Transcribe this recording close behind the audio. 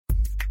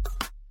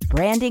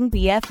Branding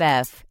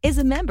BFF is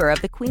a member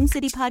of the Queen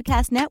City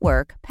Podcast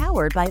Network,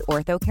 powered by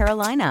Ortho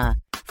Carolina.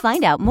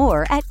 Find out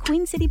more at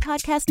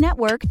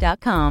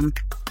queencitypodcastnetwork.com.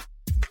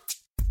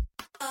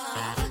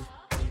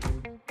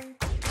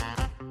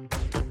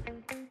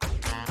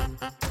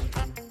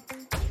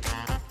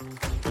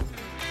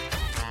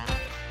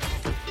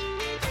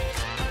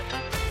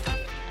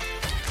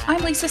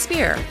 I'm Lisa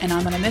Spear, and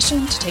I'm on a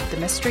mission to take the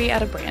mystery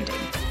out of branding.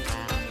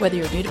 Whether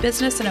you're new to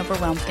business and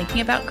overwhelmed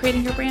thinking about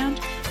creating your brand,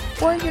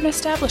 or you're an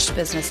established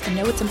business and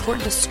know it's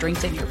important to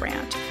strengthen your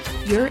brand,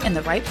 you're in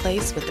the right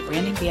place with the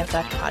Branding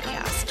BFF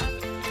podcast.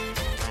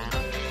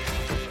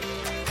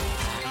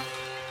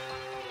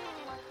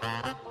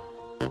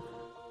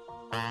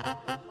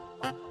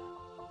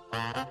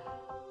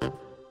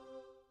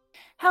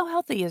 How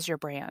healthy is your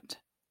brand?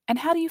 And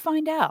how do you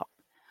find out?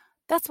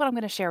 That's what I'm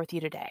going to share with you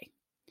today.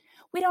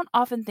 We don't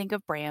often think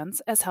of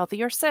brands as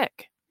healthy or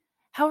sick.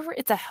 However,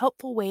 it's a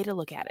helpful way to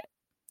look at it.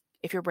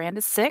 If your brand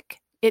is sick,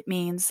 it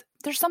means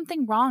there's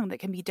something wrong that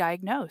can be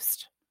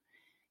diagnosed.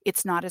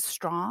 It's not as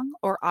strong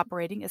or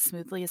operating as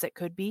smoothly as it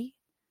could be,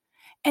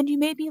 and you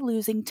may be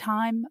losing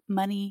time,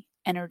 money,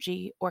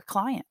 energy, or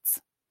clients.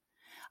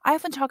 I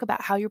often talk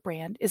about how your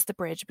brand is the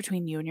bridge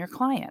between you and your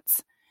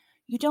clients.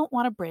 You don't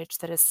want a bridge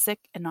that is sick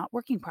and not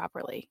working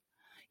properly.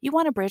 You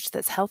want a bridge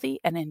that's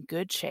healthy and in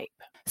good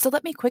shape. So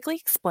let me quickly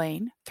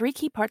explain 3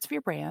 key parts of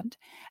your brand,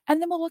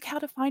 and then we'll look how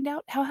to find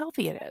out how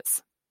healthy it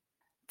is.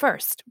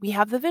 First, we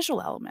have the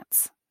visual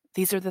elements.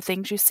 These are the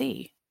things you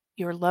see: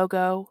 your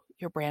logo,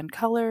 your brand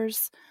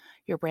colors,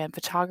 your brand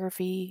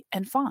photography,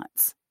 and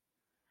fonts.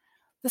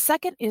 The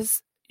second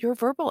is your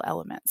verbal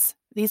elements.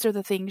 These are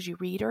the things you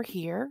read or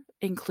hear,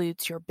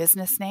 includes your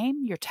business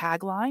name, your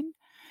tagline,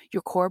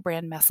 your core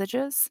brand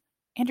messages,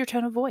 and your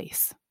tone of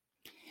voice.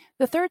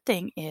 The third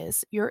thing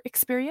is your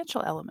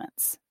experiential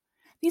elements.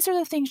 These are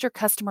the things your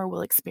customer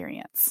will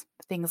experience.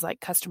 Things like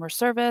customer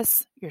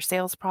service, your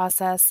sales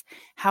process,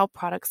 how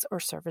products or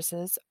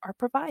services are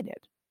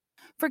provided.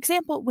 For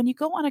example, when you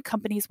go on a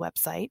company's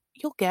website,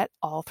 you'll get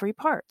all 3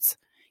 parts.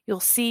 You'll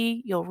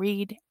see, you'll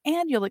read,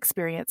 and you'll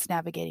experience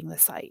navigating the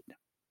site.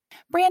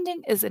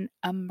 Branding is an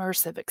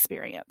immersive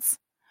experience.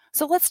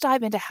 So let's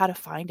dive into how to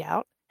find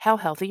out how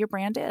healthy your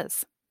brand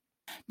is.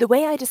 The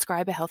way I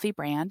describe a healthy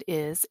brand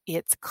is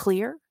it's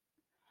clear,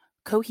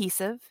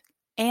 cohesive,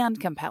 and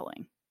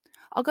compelling.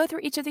 I'll go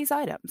through each of these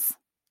items.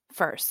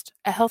 First,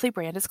 a healthy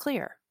brand is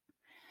clear.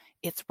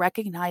 It's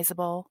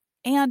recognizable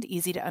and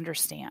easy to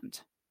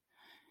understand.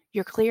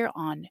 You're clear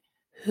on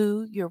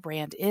who your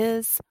brand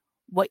is,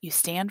 what you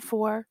stand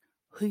for,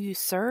 who you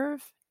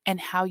serve, and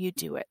how you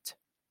do it.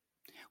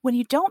 When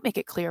you don't make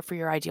it clear for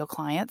your ideal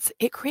clients,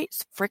 it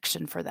creates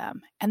friction for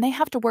them, and they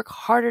have to work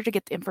harder to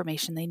get the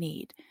information they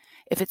need.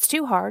 If it's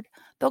too hard,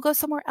 they'll go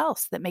somewhere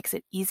else that makes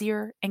it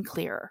easier and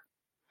clearer.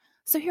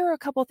 So here are a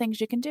couple things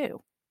you can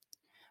do.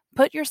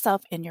 Put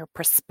yourself in your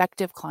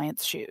prospective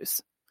client's shoes.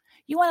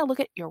 You want to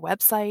look at your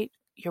website,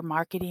 your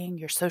marketing,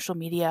 your social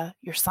media,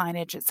 your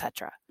signage,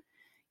 etc.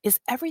 Is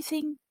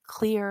everything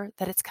clear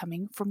that it's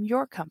coming from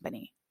your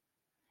company?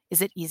 Is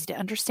it easy to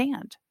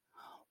understand?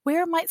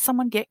 Where might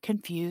someone get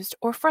confused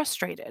or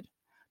frustrated?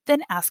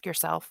 Then ask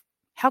yourself,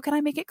 how can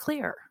I make it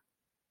clear?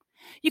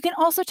 You can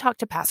also talk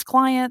to past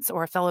clients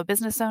or a fellow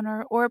business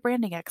owner or a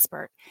branding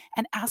expert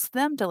and ask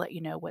them to let you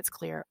know what's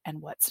clear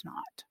and what's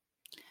not.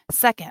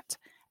 Second,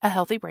 a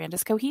healthy brand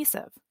is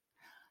cohesive.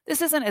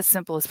 This isn't as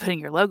simple as putting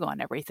your logo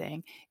on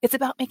everything. It's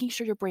about making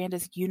sure your brand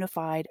is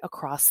unified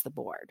across the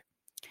board.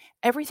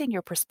 Everything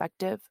your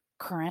prospective,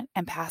 current,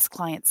 and past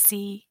clients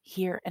see,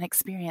 hear, and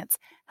experience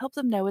help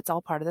them know it's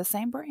all part of the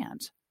same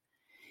brand.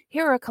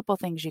 Here are a couple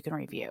things you can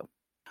review.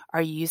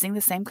 Are you using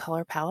the same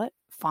color palette,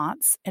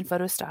 fonts, and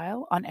photo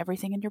style on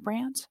everything in your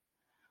brand?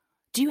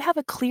 Do you have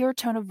a clear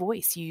tone of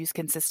voice you use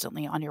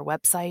consistently on your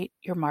website,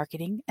 your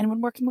marketing, and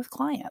when working with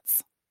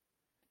clients?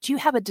 Do you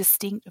have a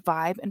distinct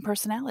vibe and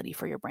personality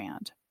for your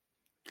brand?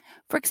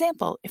 For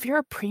example, if you're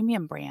a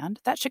premium brand,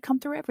 that should come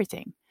through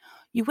everything.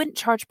 You wouldn't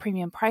charge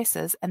premium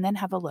prices and then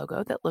have a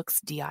logo that looks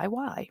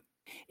DIY.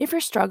 If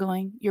you're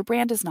struggling, your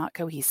brand is not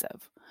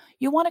cohesive.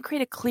 You want to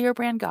create a clear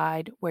brand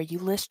guide where you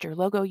list your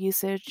logo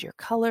usage, your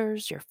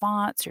colors, your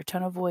fonts, your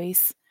tone of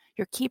voice,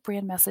 your key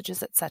brand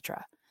messages,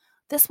 etc.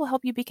 This will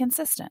help you be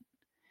consistent.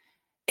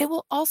 It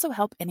will also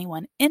help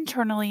anyone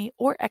internally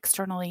or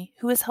externally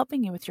who is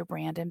helping you with your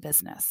brand and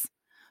business.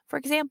 For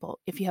example,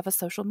 if you have a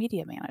social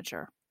media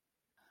manager.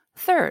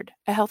 Third,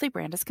 a healthy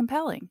brand is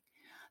compelling.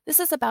 This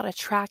is about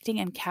attracting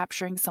and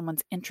capturing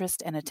someone's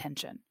interest and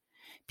attention.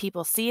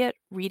 People see it,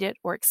 read it,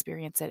 or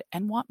experience it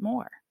and want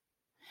more.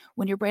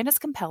 When your brand is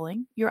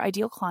compelling, your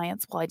ideal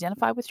clients will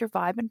identify with your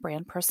vibe and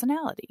brand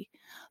personality.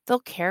 They'll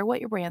care what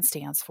your brand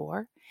stands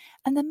for,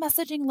 and the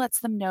messaging lets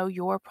them know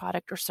your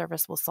product or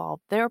service will solve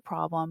their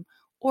problem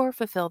or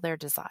fulfill their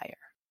desire.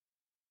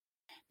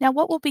 Now,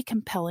 what will be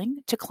compelling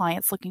to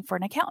clients looking for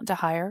an accountant to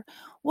hire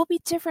will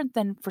be different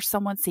than for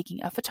someone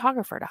seeking a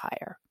photographer to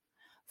hire.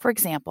 For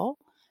example,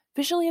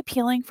 visually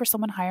appealing for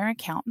someone hiring an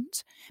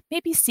accountant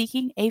may be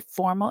seeking a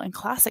formal and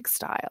classic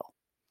style.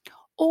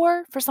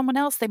 Or for someone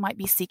else, they might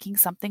be seeking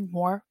something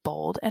more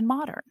bold and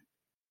modern.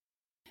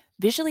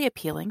 Visually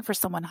appealing for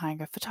someone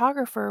hiring a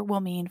photographer will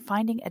mean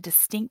finding a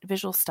distinct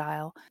visual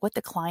style, what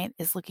the client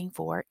is looking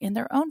for in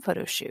their own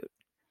photo shoot.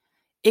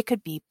 It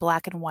could be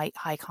black and white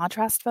high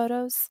contrast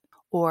photos,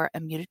 or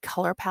a muted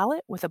color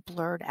palette with a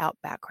blurred out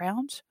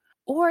background,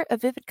 or a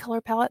vivid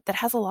color palette that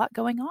has a lot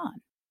going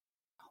on.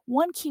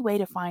 One key way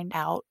to find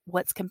out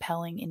what's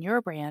compelling in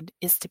your brand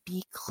is to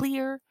be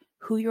clear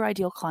who your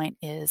ideal client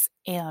is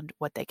and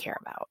what they care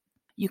about.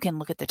 You can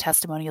look at the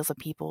testimonials of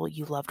people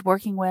you loved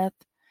working with.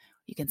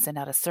 You can send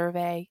out a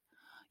survey.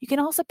 You can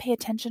also pay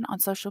attention on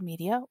social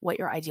media what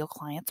your ideal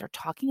clients are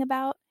talking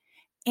about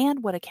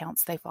and what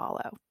accounts they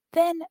follow.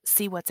 Then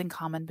see what's in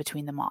common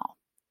between them all.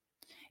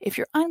 If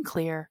you're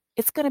unclear,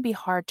 it's going to be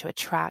hard to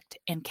attract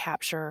and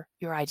capture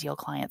your ideal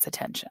client's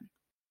attention.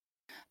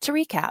 To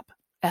recap,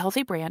 a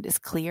healthy brand is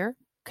clear,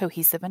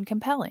 cohesive, and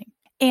compelling.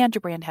 And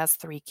your brand has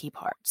 3 key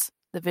parts: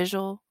 the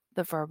visual,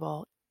 the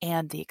verbal,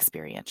 and the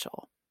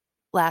experiential.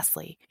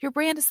 Lastly, your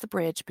brand is the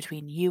bridge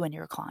between you and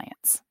your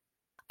clients.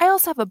 I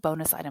also have a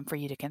bonus item for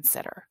you to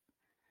consider.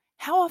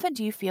 How often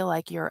do you feel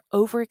like you're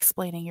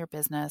over-explaining your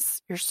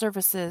business, your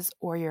services,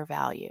 or your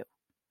value?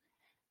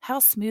 How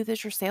smooth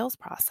is your sales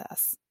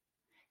process?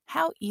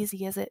 How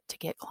easy is it to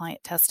get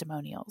client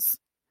testimonials?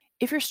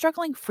 If you're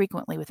struggling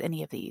frequently with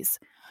any of these,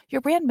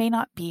 your brand may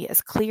not be as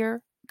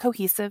clear,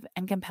 cohesive,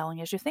 and compelling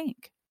as you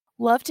think.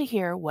 Love to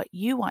hear what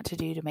you want to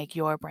do to make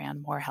your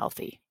brand more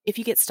healthy. If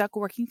you get stuck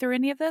working through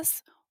any of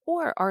this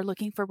or are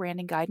looking for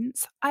branding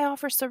guidance, I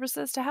offer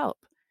services to help.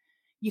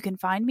 You can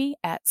find me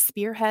at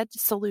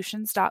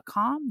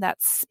spearheadsolutions.com.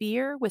 That's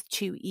spear with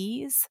 2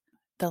 E's.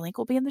 The link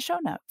will be in the show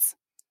notes.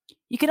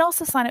 You can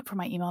also sign up for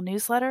my email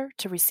newsletter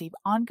to receive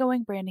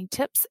ongoing branding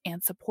tips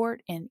and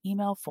support in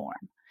email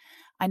form.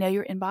 I know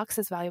your inbox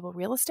is valuable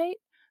real estate,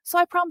 so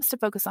I promise to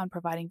focus on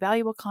providing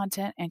valuable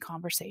content and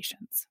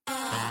conversations.